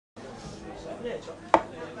In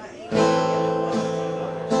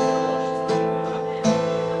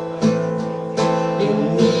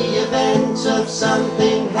the event of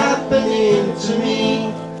something happening to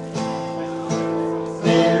me,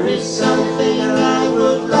 there is something I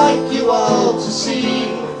would like you all to see.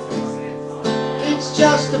 It's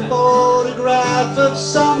just a photograph of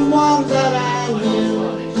someone that I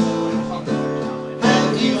knew.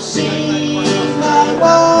 Have you seen my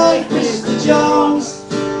wife, Mr. Jones?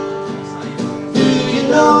 Do you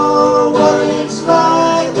know what it's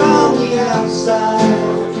like on the outside?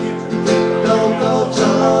 Don't go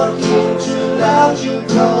talking too loud, you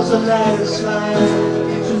cause a landslide,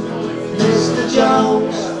 Mr.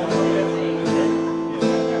 Jones.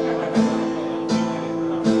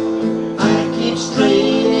 I keep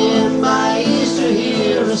straining my ears to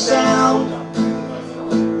hear a sound.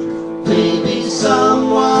 Maybe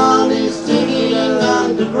someone is digging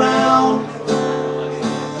underground.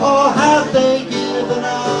 Or have they given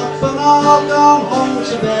up and all gone home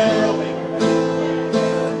to bed,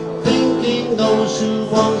 thinking those who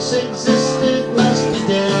once existed must be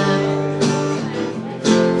dead?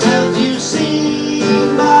 Have you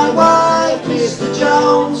seen my wife, Mr.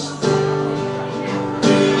 Jones?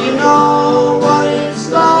 Do you know what it's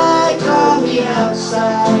like on the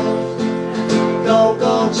outside? Don't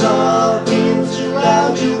go talking too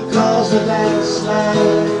loud, you cause a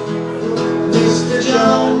landslide, Mr.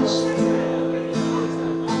 Jones.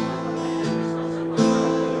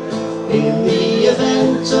 In the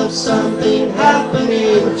event of something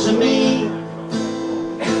happening to me,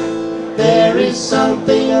 there is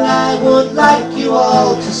something I would like you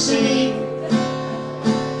all to see.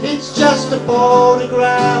 It's just a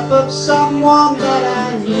photograph of someone that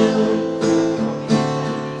I knew.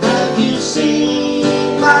 Have you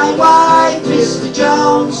seen my wife, Mr.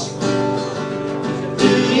 Jones? Do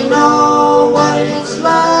you know what it's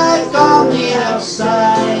like on the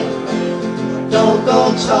outside? Don't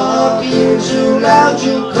go talking too loud,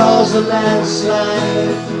 you cause a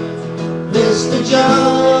landslide, Mr.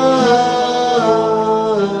 Jones.